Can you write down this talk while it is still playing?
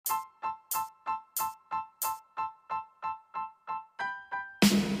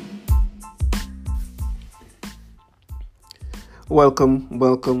Welcome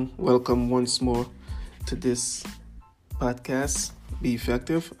once more to this podcast. Be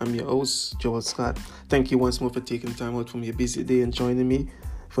effective. I'm your host, Joel Scott. Thank you once more for taking time out from your busy day and joining me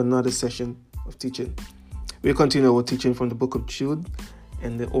for another session of teaching. We'll continue our teaching from the book of Jude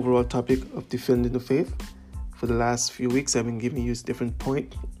and the overall topic of defending the faith. For the last few weeks, I've been giving you different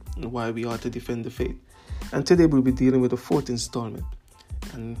points on why we ought to defend the faith. And today we'll be dealing with the fourth installment.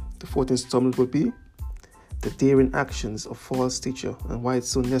 And the fourth installment will be the daring actions of false teacher and why it's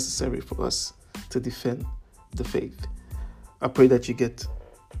so necessary for us to defend the faith. I pray that you get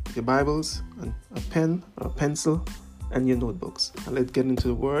your Bibles and a pen or a pencil and your notebooks. And let's get into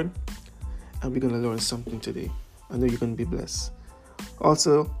the Word, and we're going to learn something today. I know you're going to be blessed.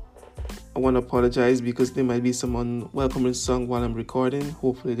 Also, I want to apologize because there might be some unwelcoming song while I'm recording.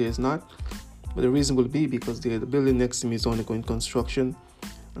 Hopefully there's not. But the reason will be because the building next to me is undergoing construction,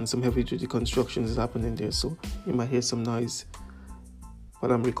 and some heavy-duty construction is happening there, so you might hear some noise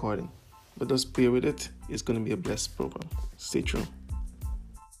while I'm recording. But just bear with it. It's going to be a blessed program. Stay tuned.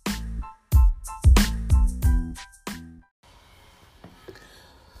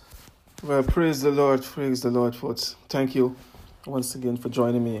 Well, praise the Lord, folks. Thank you once again for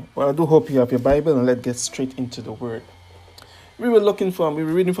joining me. Well, I do hope you have your Bible, and let's get straight into the Word. We were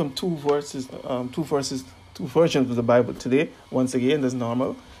reading from two versions of the Bible today. Once again, as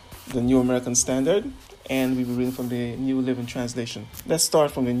normal, the New American Standard, and we were reading from the New Living Translation. Let's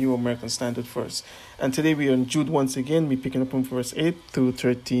start from the New American Standard first. And today we are in Jude once again. We're picking up from verse 8 through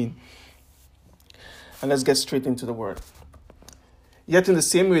 13. And let's get straight into the Word. Yet in the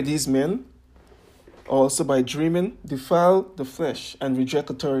same way, these men also by dreaming defile the flesh and reject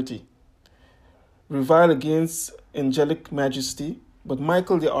authority, revile against angelic majesty. But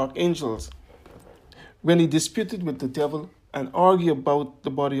Michael the archangel, when he disputed with the devil and argued about the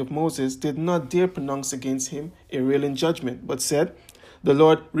body of Moses, did not dare pronounce against him a railing judgment, but said, "The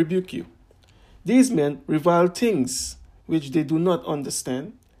Lord rebuke you." These men revile things which they do not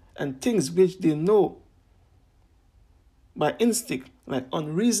understand, and things which they know by instinct, like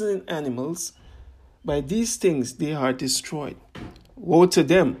unreasoning animals. By these things they are destroyed. Woe to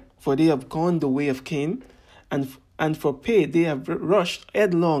them, for they have gone the way of Cain, and for pay they have rushed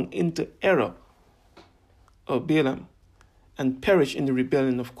headlong into error of Balaam, and perish in the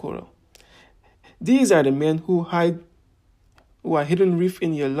rebellion of Korah. These are the men who are hidden reef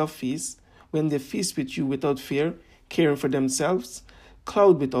in your love feast, when they feast with you without fear, caring for themselves,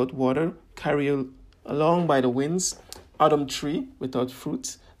 cloud without water, carried along by the winds, autumn tree without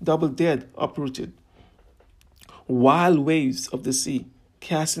fruit, double dead, uprooted, wild waves of the sea,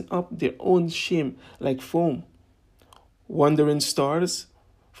 casting up their own shame like foam, wandering stars,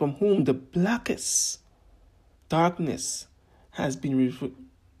 from whom the blackest darkness has been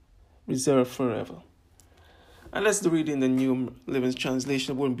reserved forever. And let's read in the New Living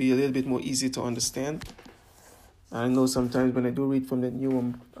Translation. It would be a little bit more easy to understand. I know sometimes when I do read from the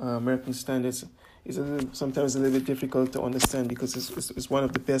New American Standards, it's sometimes a little bit difficult to understand because it's one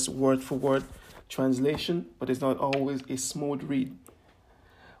of the best word-for-word translation, but it's not always a smooth read.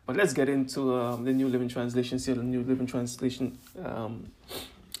 But let's get into the New Living Translation. See how the New Living Translation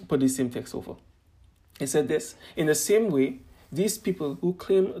put the same text over. It said this: in the same way, these people who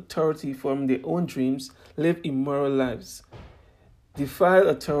claim authority from their own dreams live immoral lives, defile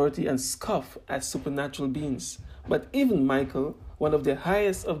authority, and scoff at supernatural beings. But even Michael, one of the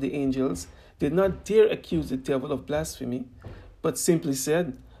highest of the angels, did not dare accuse the devil of blasphemy, but simply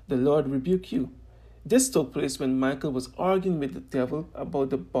said, "The Lord rebuke you." This took place when Michael was arguing with the devil about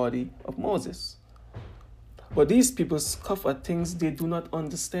the body of Moses. But these people scoff at things they do not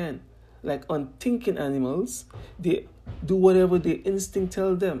understand. Like unthinking animals, they do whatever their instinct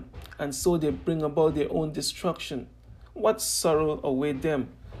tells them, and so they bring about their own destruction. What sorrow await them,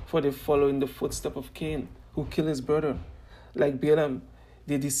 for they follow in the footsteps of Cain, who killed his brother. Like Balaam,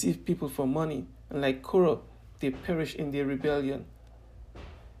 they deceive people for money, and like Korah, they perish in their rebellion.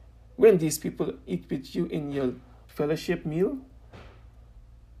 When these people eat with you in your fellowship meal,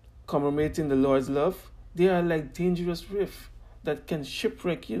 commemorating the Lord's love, they are like dangerous reef that can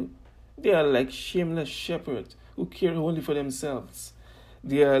shipwreck you. They are like shameless shepherds who care only for themselves.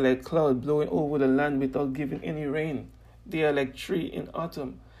 They are like cloud blowing over the land without giving any rain. They are like tree in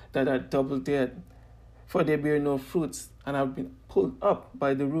autumn that are double dead, for they bear no fruits and have been pulled up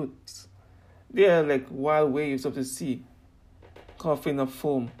by the roots. They are like wild waves of the sea, coughing up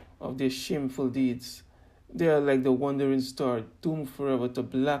foam of their shameful deeds. They are like the wandering star, doomed forever to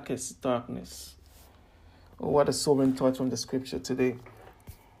blackest darkness. Oh, what a sobering thought from the scripture today.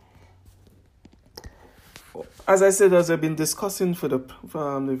 As I said, as I've been discussing for the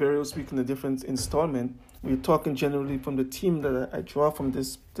various weeks in the different installment, We're talking generally from the theme that I draw from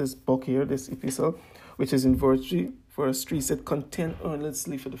this book here, this epistle, which is in verse 3. Verse 3 said, contend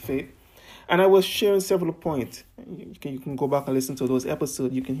earnestly for the faith. And I was sharing several points. You can go back and listen to those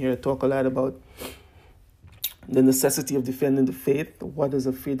episodes. You can hear I talk a lot about the necessity of defending the faith, what is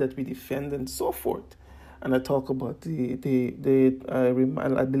the faith that we defend, and so forth. And I talk about I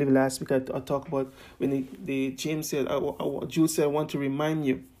believe last week I talked about when James said, Jude said, I want to remind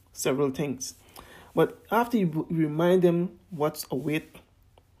you several things. But after you remind them what's await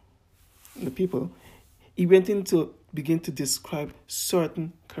the people, he went into begin to describe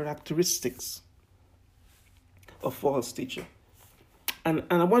certain characteristics of false teacher. And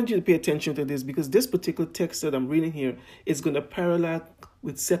I want you to pay attention to this, because this particular text that I'm reading here is going to parallel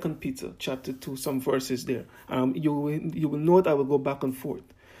with 2 Peter chapter 2, some verses there. You will note I will go back and forth.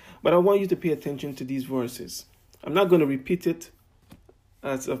 But I want you to pay attention to these verses. I'm not going to repeat it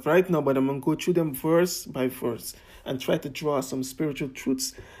as of right now, but I'm going to go through them verse by verse and try to draw some spiritual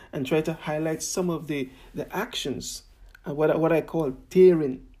truths and try to highlight some of the actions, what I call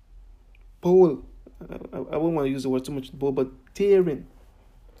daring, bold. I won't want to use the word too much, bold, but daring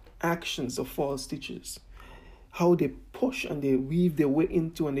actions of false teachers. How they push and they weave their way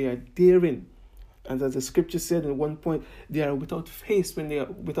into, and they are daring. And as the scripture said at one point, they are without fear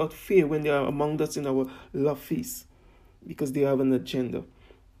when they are among us in our love feast, because they have an agenda.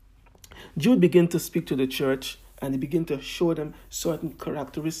 Jude began to speak to the church, and he began to show them certain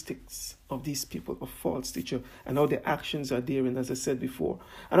characteristics of these people, of false teachers, and how their actions are daring, as I said before.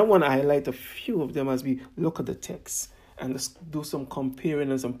 And I want to highlight a few of them as we look at the text and let's do some comparing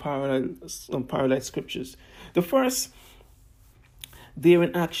and some parallel scriptures. The first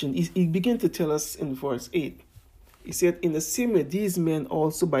daring action, he began to tell us in verse 8. He said, in the same way, these men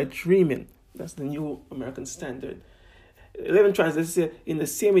also by dreaming, that's the New American Standard. 11 translations say, in the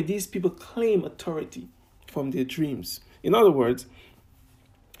same way, these people claim authority from their dreams. In other words,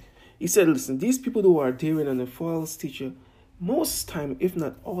 he said, listen, these people who are daring and a false teacher, most time, if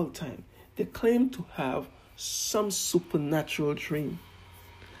not all time, they claim to have some supernatural dream,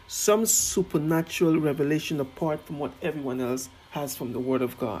 some supernatural revelation apart from what everyone else has from the Word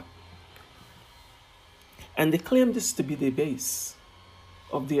of God. And they claim this to be the base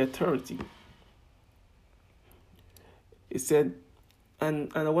of their authority. It said,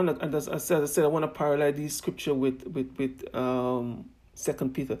 and I want to, and as I said, I want to parallel this scripture with 2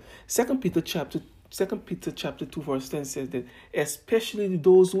 Peter. 2 Peter chapter 2 verse 10 says that especially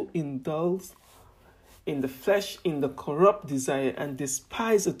those who indulge in the flesh, in the corrupt desire and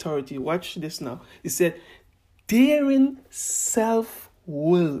despise authority. Watch this now. He said, daring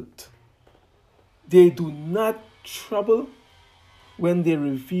self-willed. They do not trouble when they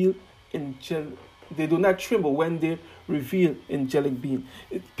reveal they do not tremble when they reveal angelic being.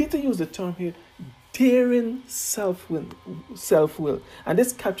 Peter used the term here, daring self-will. And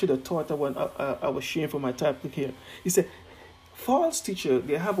this captured the thought I was sharing from my topic here. He said, false teachers,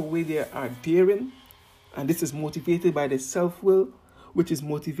 they have a way they are daring, and this is motivated by the self-will, which is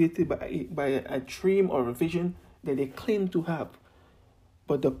motivated by a dream or a vision that they claim to have.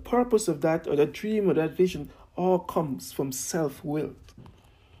 But the purpose of that, or the dream or that vision, all comes from self-will.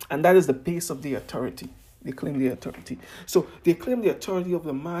 And that is the base of the authority. They claim the authority. So they claim the authority of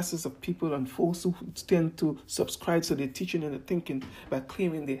the masses of people and folks who tend to subscribe to their teaching and their thinking by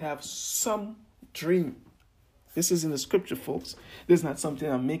claiming they have some dream. This is in the scripture, folks. This is not something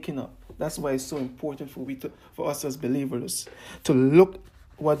I'm making up. That's why it's so important for us as believers to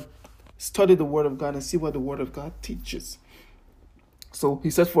study the Word of God and see what the Word of God teaches. So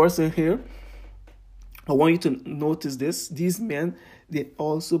he says for us here, I want you to notice this. These men, they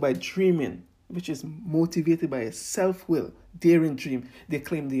also by dreaming, which is motivated by a self-will, daring dream, they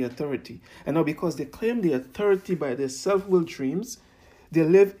claim the authority. And now because they claim the authority by their self-will dreams, they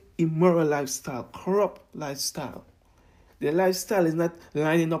live immoral lifestyle, corrupt lifestyle. Their lifestyle is not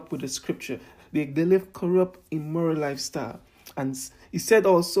lining up with the scripture. They live corrupt, immoral lifestyle. And he said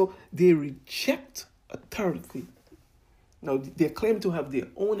also, they reject authority. Now, they claim to have their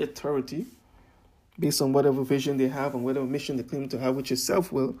own authority based on whatever vision they have and whatever mission they claim to have, which is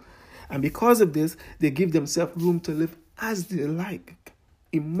self-will. And because of this, they give themselves room to live as they like,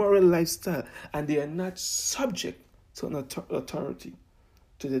 immoral lifestyle. And they are not subject to an authority,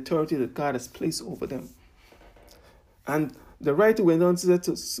 to the authority that God has placed over them. And the writer went on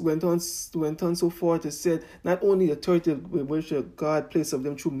so forth to say, not only the authority which God placed of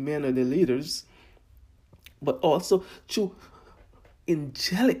them through men and the leaders, but also through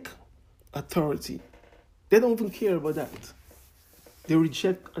angelic authority. They don't even care about that. They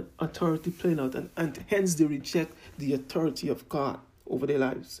reject authority plain out, and hence they reject the authority of God over their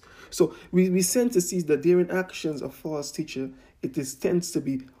lives. So we tend to see that daring actions of false teacher, tends to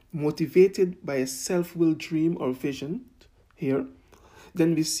be motivated by a self-willed dream or vision here.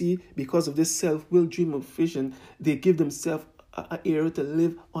 Then we see, because of this self-willed dream or vision, they give themselves an area to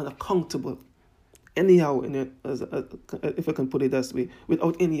live unaccountable. Anyhow, if I can put it that way,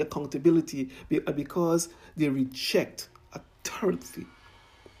 without any accountability, because they reject authority.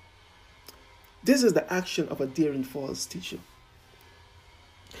 This is the action of a daring false teacher.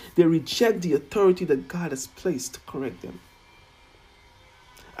 They reject the authority that God has placed to correct them.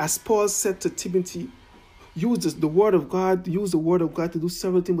 As Paul said to Timothy, use the word of God to do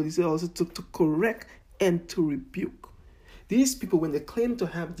several things, but he said also to correct and to rebuke. These people, when they claim to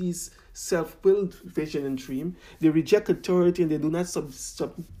have these self-willed vision and dream, they reject authority and they do not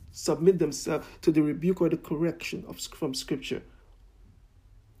submit themselves to the rebuke or the correction from Scripture.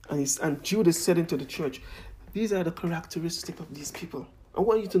 And Judas said into the church, these are the characteristics of these people. I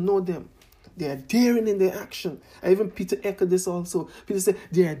want you to know them. They are daring in their action. Even Peter echoed this also. Peter said,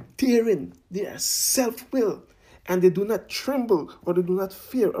 they are daring, they are self-willed, and they do not tremble or they do not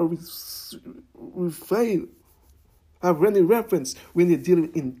fear or revile, have any reverence when they deal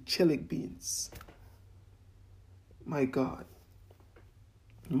with angelic beings. My God.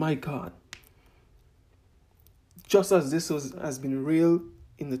 My God. Just as this has been real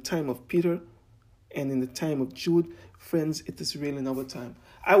in the time of Peter and in the time of Jude, friends, it is real in our time.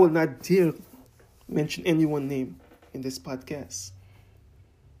 I will not dare mention anyone's name in this podcast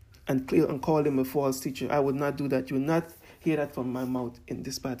and call him a false teacher. I would not do that. You will not hear that from my mouth in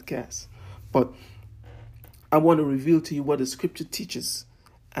this podcast. But I want to reveal to you what the Scripture teaches,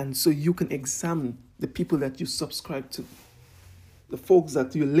 and so you can examine the people that you subscribe to, the folks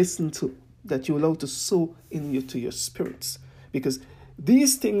that you listen to, that you allow to sow to your spirits. Because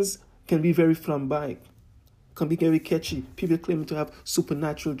these things can be very flamboyant, can be very catchy. People claim to have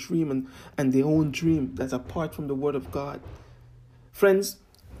supernatural dream and their own dream that's apart from the Word of God. Friends,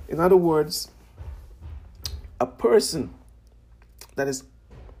 in other words, a person that is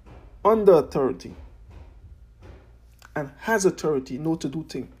under authority and has authority know to do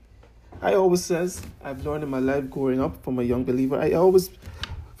things. I always says, I've learned in my life growing up from a young believer, I always,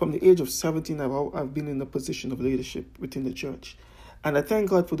 from the age of 17, I've been in a position of leadership within the church. And I thank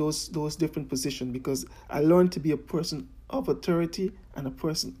God for those different positions, because I learned to be a person of authority and a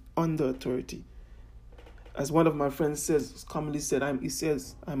person under authority. As one of my friends commonly said,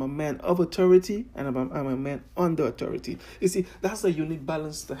 I'm a man of authority and I'm a man under authority. You see, that's a unique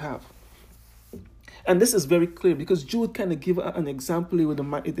balance to have. And this is very clear because Jude kind of gave an example with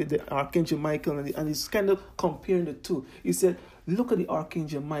the Archangel Michael, and he's kind of comparing the two. He said, look at the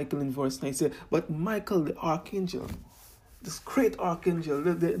Archangel Michael in verse 9. He said, but Michael, the Archangel, this great Archangel,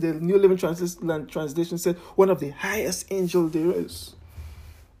 the New Living Translation said, one of the highest angels there is.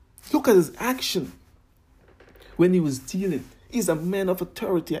 Look at his action when he was dealing. He's a man of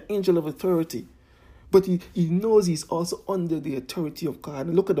authority, an angel of authority. But he knows he's also under the authority of God.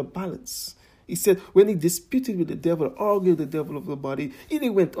 And look at the balance. He said, when he disputed with the devil, argued with the devil of the body, he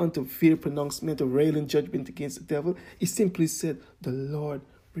didn't went on to fear pronouncement of railing judgment against the devil. He simply said, the Lord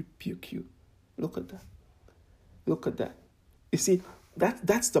rebuke you. Look at that. Look at that. You see,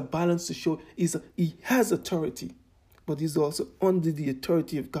 that's the balance to show he has authority, but he's also under the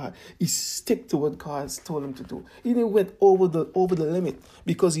authority of God. He stick to what God has told him to do. He didn't went over the limit,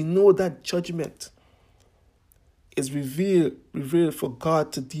 because he know that judgment is revealed for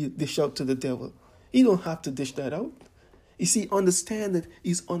God to dish out to the devil. He don't have to dish that out. You see, understand that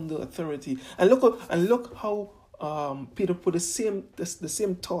he's under authority. And look how Peter put the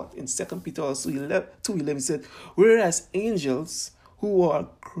same thought in 2 Peter also 2:11. He said, whereas angels who are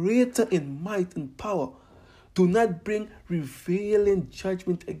greater in might and power do not bring revealing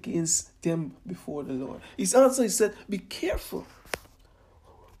judgment against them before the Lord. He said, be careful.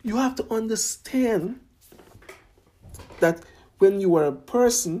 You have to understand that when you are a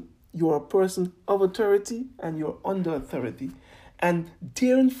person of authority and you're under authority. And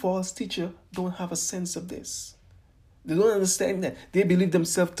daring false teachers don't have a sense of this. They don't understand that. They believe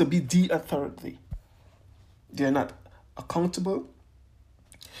themselves to be the authority. They are not accountable.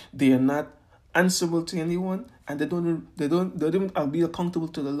 They are not answerable to anyone, and they don't be accountable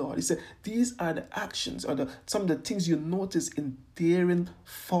to the Lord. He said these are the actions or some of the things you notice in daring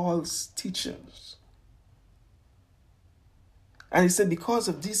false teachers. And he said, because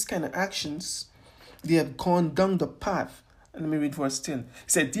of these kind of actions, they have gone down the path. And let me read verse 10. He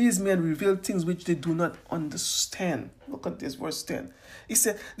said, these men reveal things which they do not understand. Look at this, verse 10. He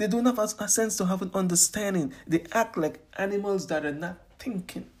said, they do not have a sense to have an understanding. They act like animals that are not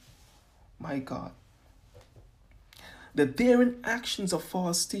thinking. My God. The daring actions of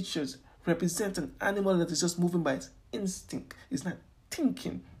false teachers represent an animal that is just moving by its instinct. It's not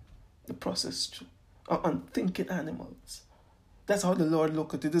thinking the process through. Or unthinking animals. That's how the Lord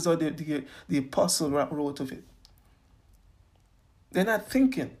looked at it. This is how the apostle wrote of it. They're not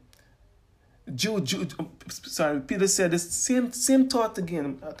thinking. Peter said the same thought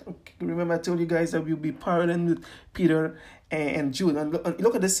again. Remember I told you guys that we'll be paralleling with Peter and Jude. And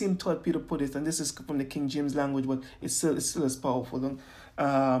look at the same thought Peter put it. And this is from the King James language, but it's still as powerful. 2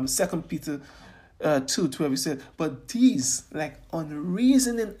 Peter 2:12, he said, but these, like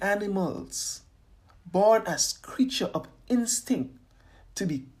unreasoning animals, born as creature of instinct, to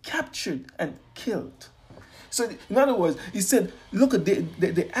be captured and killed. So, in other words, he said, look at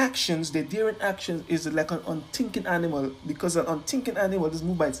the actions, the daring actions is like an unthinking animal, because an unthinking animal is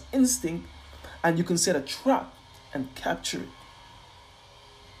moved by its instinct, and you can set a trap and capture it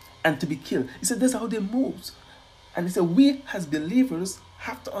and to be killed. He said, that's how they move. And he said, we as believers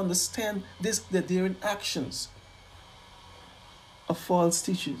have to understand the daring actions of false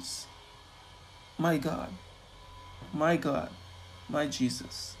teachers. My God, my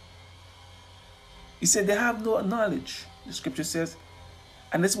Jesus. He said they have no knowledge, the scripture says,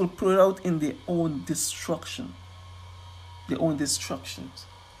 and this will pour out in their own destruction. Their own destructions.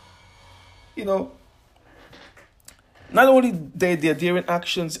 You know, not only their daring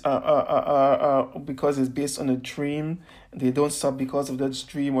actions are because it's based on a dream, they don't stop because of this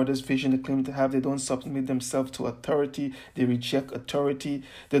dream or this vision they claim to have. They don't submit themselves to authority. They reject authority.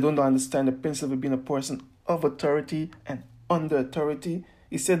 They don't understand the principle of being a person of authority and under authority.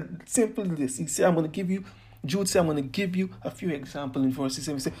 He said simply this. He said, Jude said, I'm going to give you a few examples in verse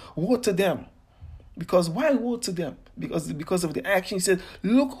 7. He said, woe to them. Because why woe to them? Because of the action. He said,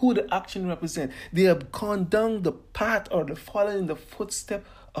 look who the action represents. They have gone down the path or the following the footstep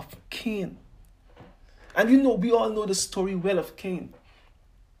of Cain. And we all know the story well of Cain.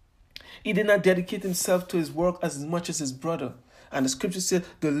 He did not dedicate himself to his work as much as his brother. And the scripture said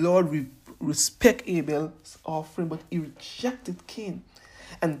the Lord respect Abel's offering, but he rejected Cain.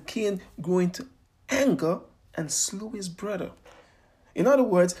 And Cain grew into anger and slew his brother. In other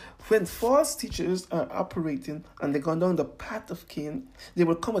words, when false teachers are operating and they've gone down the path of Cain, there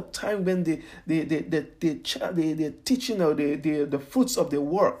will come a time when they're teaching or the fruits of their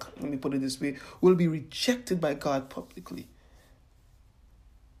work, let me put it this way, will be rejected by God publicly.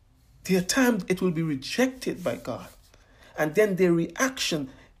 There are times it will be rejected by God. And then their reaction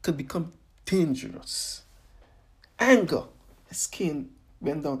could become dangerous. Anger, as Cain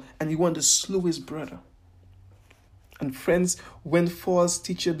went down, and he wanted to slew his brother. And friends, when false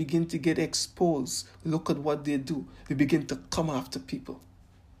teachers begin to get exposed, look at what they do. They begin to come after people.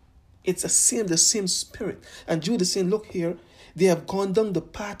 It's the same spirit. And Jude is saying, look here, they have gone down the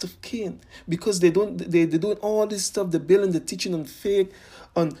path of Cain because they're doing all this stuff, they're building the teaching on faith,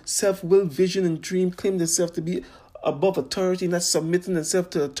 on self-will, vision, and dream, claim themselves to be above authority, not submitting themselves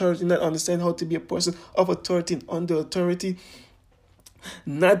to authority, not understanding how to be a person of authority and under authority.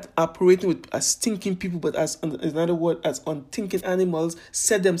 Not operating as thinking people, but as, in other words, as unthinking animals,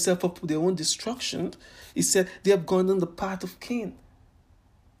 set themselves up for their own destruction. He said they have gone down the path of Cain.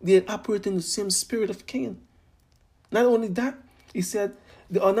 They are operating the same spirit of Cain. Not only that, he said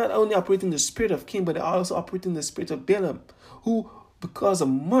they are not only operating the spirit of Cain, but they are also operating the spirit of Balaam, who, because of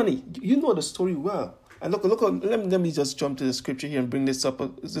money, you know the story well. And look, let me just jump to the scripture here and bring this up.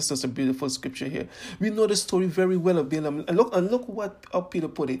 This is a beautiful scripture here. We know the story very well of Balaam. And look what how Peter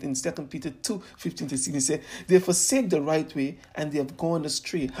put it in 2 Peter 2:15-16. He said, they forsake the right way and they have gone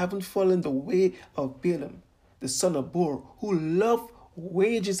astray, having fallen the way of Balaam, the son of Beor, who loved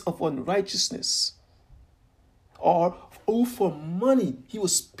wages of unrighteousness, or who for money he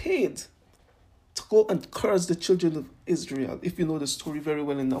was paid to go and curse the children of Israel, if you know the story very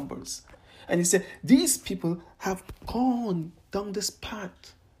well in Numbers. And he said, these people have gone down this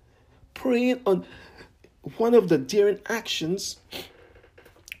path, preying on one of the daring actions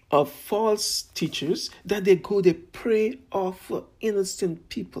of false teachers, that they prey off innocent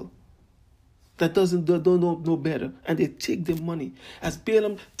people that don't know better, and they take the money. As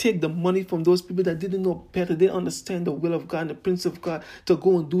Balaam take the money from those people that didn't know better, they understand the will of God and the principle of God, to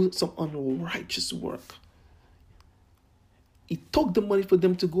go and do some unrighteous work. He took the money for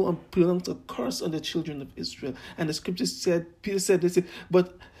them to go and pronounce a curse on the children of Israel. And the scripture said, Peter said this,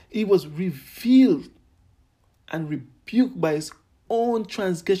 but he was revealed and rebuked by his own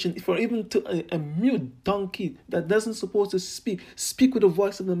transgression. For even to a mute donkey that doesn't supposed to speak with the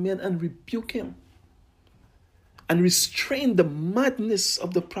voice of the man and rebuke him. And restrain the madness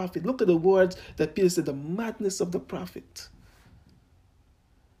of the prophet. Look at the words that Peter said, the madness of the prophet.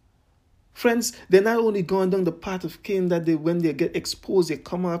 Friends, they're not only going down the path of Cain, that when they get exposed, they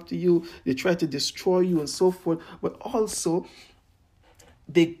come after you, they try to destroy you and so forth, but also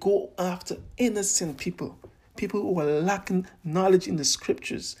they go after innocent people who are lacking knowledge in the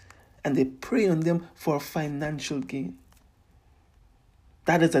scriptures, and they prey on them for financial gain.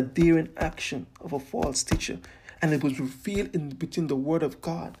 That is a daring action of a false teacher, and it was revealed between the word of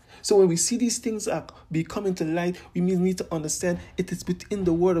God. So when we see these things be coming to light, we need to understand it is within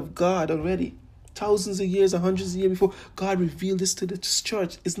the word of God already. Thousands of years, hundreds of years before, God revealed this to the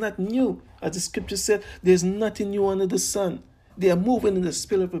church. It's not new. As the scripture said, there's nothing new under the sun. They are moving in the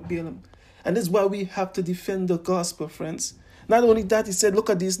spirit of Balaam. And this is why we have to defend the gospel, friends. Not only that, he said,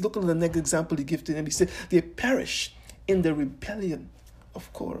 look at this, look at the next example he gave to them. He said, they perish in the rebellion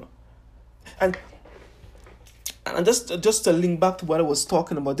of Korah. And just to link back to what I was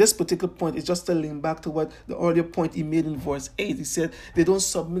talking about, this particular point is just to link back to what the earlier point he made in verse 8. He said they don't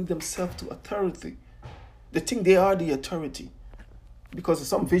submit themselves to authority. They think they are the authority because of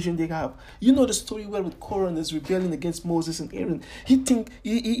some vision they have. You know the story well with Korah and his rebellion against Moses and Aaron. He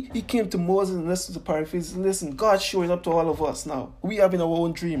came to Moses, and listen to paraphrase, listen, God's showing up to all of us now. We having our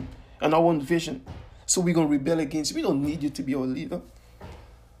own dream and our own vision. So we're going to rebel against you. We don't need you to be our leader.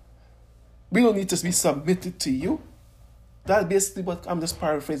 We don't need to be submitted to you. That's basically what I'm just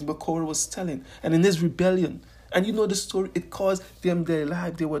paraphrasing, but Korah was telling. And in his rebellion, and you know the story, it caused them their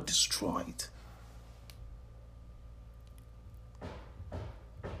life. They were destroyed.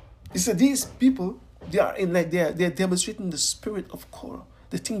 He said these people, they're demonstrating the spirit of Korah.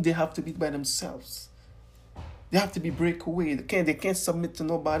 They think they have to be by themselves. They have to be breakaway. They can't submit to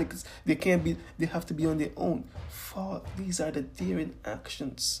nobody because they have to be on their own. These are the daring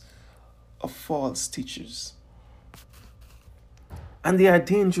actions of false teachers. And they are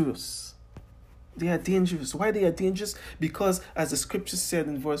dangerous. They are dangerous. Why they are dangerous? Because, as the scripture said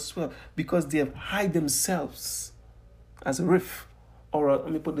in verse 12, because they have hide themselves as a reef, or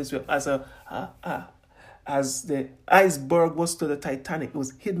let me put it this way, as the iceberg was to the Titanic. It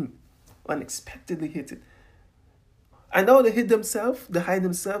was hidden, unexpectedly hidden. And now they hide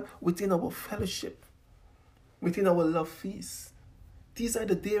themselves within our fellowship, within our love feast. These are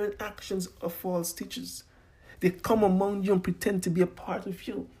the daring actions of false teachers. They come among you and pretend to be a part of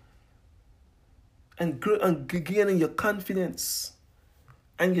you, and gaining your confidence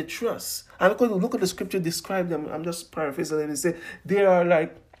and your trust. And look at the scripture describe them. I'm just paraphrasing. They say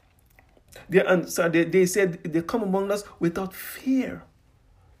they said they come among us without fear.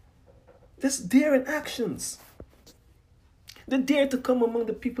 This daring actions. They dare to come among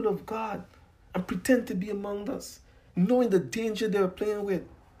the people of God and pretend to be among us, knowing the danger they are playing with.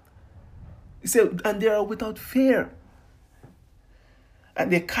 He said, and they are without fear.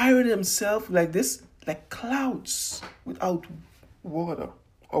 And they carry themselves like this, like clouds without water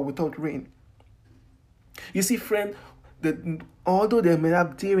or without rain. You see, friend, although they may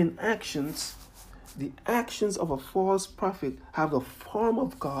have daring actions, the actions of a false prophet have the form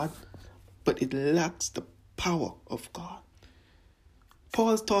of God, but it lacks the power of God.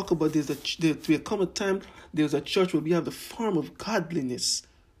 Paul talk about there will come a time there's a church where we have the form of godliness,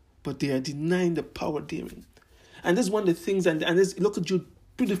 but they are denying the power therein. And this is one of the things, and this, look at Jude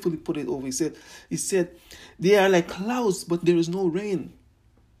beautifully put it over. He said, they are like clouds, but there is no rain.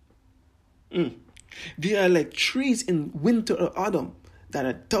 They are like trees in winter or autumn that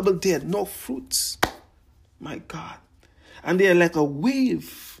are double dead, no fruits. My God. And they are like a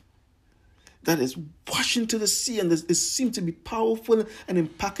wave that is washing to the sea, and it seems to be powerful and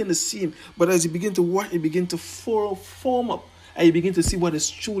impacting the sea. But as you begin to watch, it begin to form up, and you begin to see what is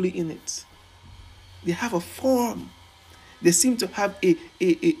truly in it. They have a form. They seem to have a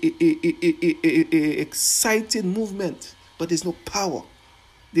excited movement, but there's no power.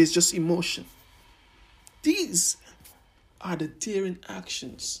 There's just emotion. These are the daring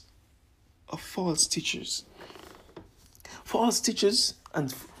actions of false teachers. False teachers,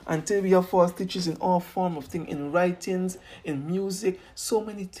 and until we have false teachers in all form of things, in writings, in music, so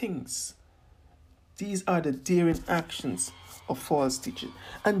many things. These are the daring actions of false teachers.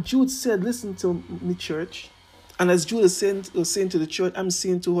 And Jude said, listen to me, church. And as Jude was saying to the church, I'm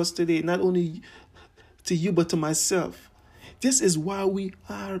saying to us today, not only to you, but to myself. This is why we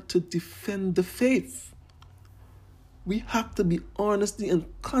are to defend the faith. We have to be honestly and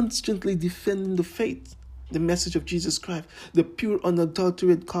constantly defending the faith, the message of Jesus Christ, the pure,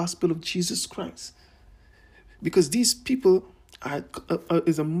 unadulterated gospel of Jesus Christ. Because these people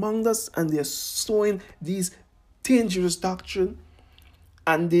is among us, and they are sowing these dangerous doctrine,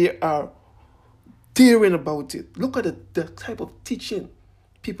 and they are daring about it. Look at the type of teaching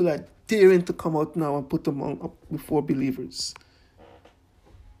people are daring to come out now and put them up before believers.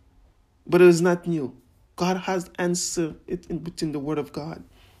 but it is not new. God has answered it within the Word of God.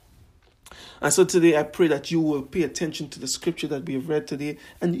 And so today I pray that you will pay attention to the scripture that we have read today,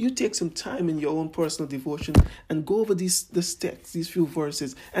 and you take some time in your own personal devotion and go over this text, these few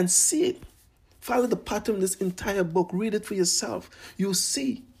verses, and see it. Follow the pattern of this entire book. Read it for yourself. You'll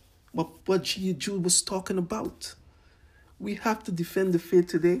see what Jude was talking about. We have to defend the faith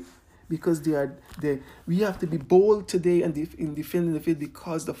today because we have to be bold today in defending the faith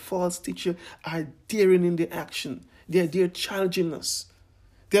because the false teachers are daring in their action. They are challenging us.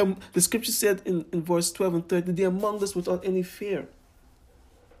 The scripture said in verse 12 and 13, they are among us without any fear.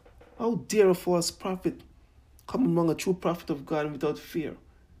 How dare a false prophet come among a true prophet of God without fear?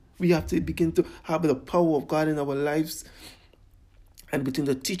 We have to begin to have the power of God in our lives, and between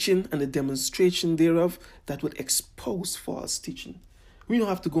the teaching and the demonstration thereof, that will expose false teaching. We don't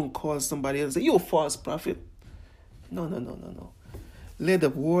have to go and call somebody else and say, you're a false prophet. No. Let the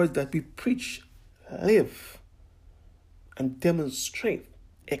word that we preach live and demonstrate,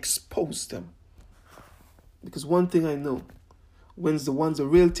 expose them. Because one thing I know, when the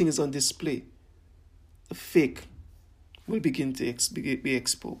real thing is on display, the fake will begin to be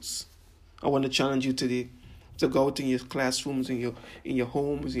exposed. I want to challenge you today to go out in your classrooms, in your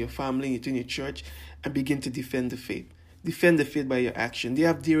homes, in your family, in your church, and begin to defend the faith. Defend the faith by your action. They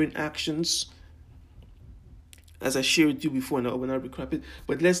have daring actions, as I shared with you before, and I will not recap it.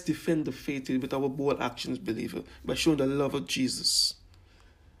 But let's defend the faith with our bold actions, believer, by showing the love of Jesus,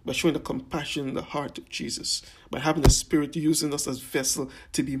 by showing the compassion in the heart of Jesus, by having the Spirit using us as vessel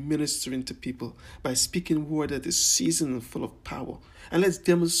to be ministering to people, by speaking word that is seasoned and full of power. And let's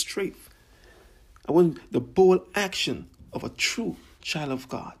demonstrate. I want the bold action of a true child of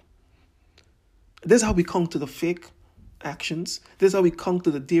God. This is how we come to the fake actions. This is how we come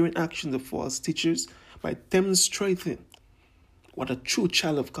to the daring actions of false teachers, by demonstrating what a true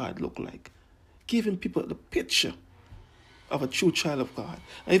child of God look like, giving people the picture of a true child of God.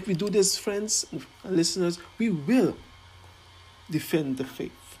 And if we do this, friends and listeners, we will defend the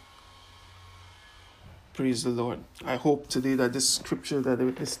faith. Praise the Lord. I hope today that this scripture, that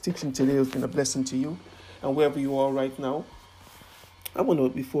this teaching today has been a blessing to you. And wherever you are right now,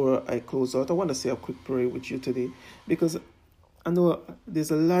 before I close out, I want to say a quick prayer with you today, because I know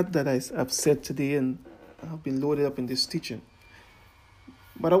there's a lot that I've said today and I've been loaded up in this teaching.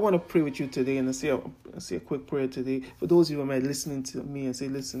 But I want to pray with you today, and I say a quick prayer today for those of you who might be listening to me and say,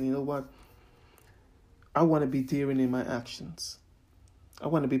 listen, you know what? I want to be daring in my actions. I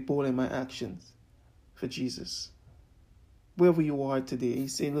want to be bold in my actions for Jesus. Wherever you are today, you're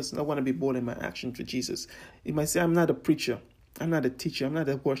saying, listen, I want to be bold in my action for Jesus. You might say, I'm not a preacher. I'm not a teacher. I'm not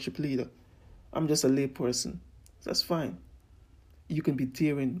a worship leader. I'm just a lay person. That's fine. You can be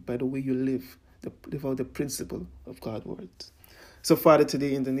daring by the way you live out the principle of God's words. So, Father,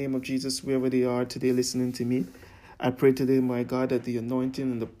 today, in the name of Jesus, wherever they are today listening to me, I pray today, my God, that the anointing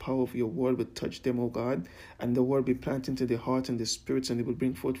and the power of your word will touch them, oh God, and the word be planted into their heart and their spirits, and it will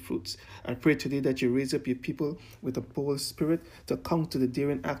bring forth fruits. I pray today that you raise up your people with a bold spirit to come to the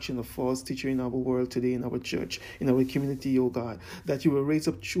daring action of false teacher in our world today, in our church, in our community, oh God, that you will raise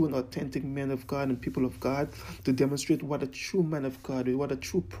up true and authentic men of God and people of God to demonstrate what a true man of God is, what a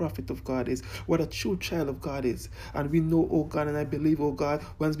true prophet of God is, what a true child of God is. And we know, oh God, and I believe, oh God,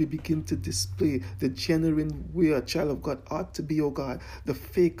 once we begin to display the genuine way a child of God ought to be, oh God, the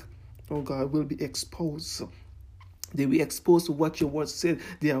fake, oh God, will be exposed. They will be exposed to what your word said.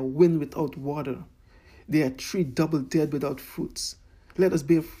 They are wind without water. They are tree double dead without fruits. Let us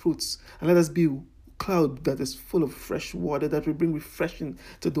bear fruits, and let us be cloud that is full of fresh water that will bring refreshing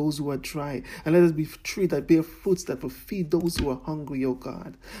to those who are dry. And let us be tree that bear fruits that will feed those who are hungry, oh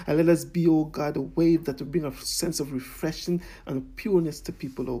God. And let us be, oh God, a wave that will bring a sense of refreshing and pureness to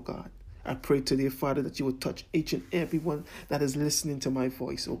people, oh God. I pray today, Father, that you will touch each and every one that is listening to my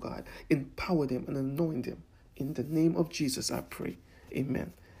voice, oh God. Empower them and anoint them. In the name of Jesus, I pray.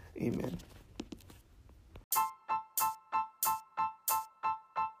 Amen. Amen.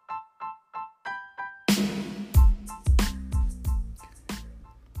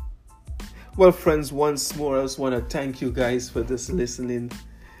 Well, friends, once more, I just want to thank you guys for this listening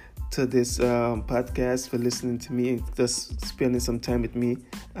to this podcast, for listening to me, just spending some time with me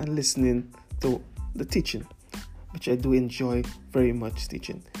and listening to the teaching, which I do enjoy very much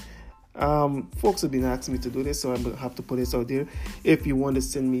teaching. Folks have been asking me to do this, so I'm going to have to put this out there. If you want to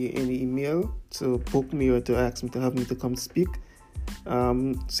send me any email to book me or to ask me to have me to come speak,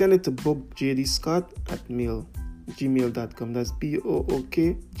 send it to bookjdscott@gmail.com. That's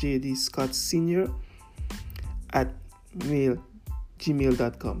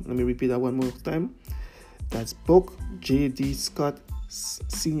bookjdscottsenior@gmail.com. Let me repeat that one more time. That's bookjdscott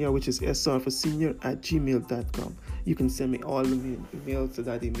senior, which is SR for senior, at gmail.com. You can send me all the emails to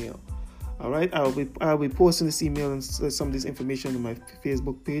that email. All right, I'll be posting this email and some of this information on my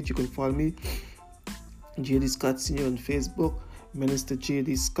Facebook page. You can follow me, JD Scott Senior on Facebook, Minister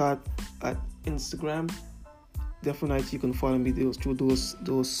JD Scott at Instagram. Definitely, you can follow me through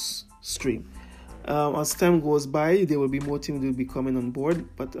those streams. As time goes by, there will be more teams that will be coming on board,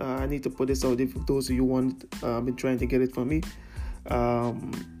 but I need to put this out there for those of you who want been trying to get it from me.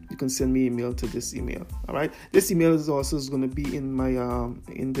 You can send me email to this email. All right, this email is also going to be in my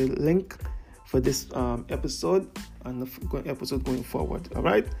in the link for this episode and the episode going forward. All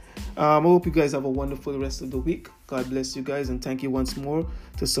right, I hope you guys have a wonderful rest of the week. God bless you guys, and thank you once more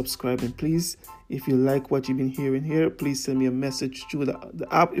to subscribe. And please, if you like what you've been hearing here, please send me a message through the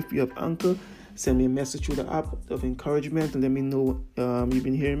app. If you have Anchor, send me a message through the app of encouragement and let me know you've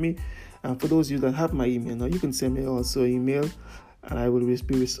been hearing me. And for those of you that have my email now, you can send me also an email, and I will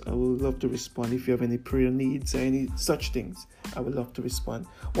love to respond. If you have any prayer needs or any such things, I would love to respond.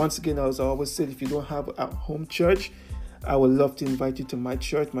 Once again, as I always said, if you don't have a home church, I would love to invite you to my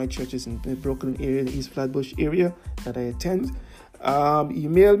church. My church is in the Brooklyn area, the East Flatbush area that I attend.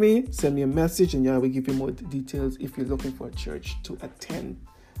 Email me, send me a message, and I will give you more details if you're looking for a church to attend.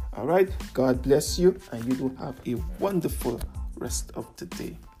 All right, God bless you, and you do have a wonderful rest of the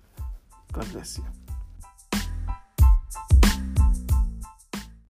day. God bless you.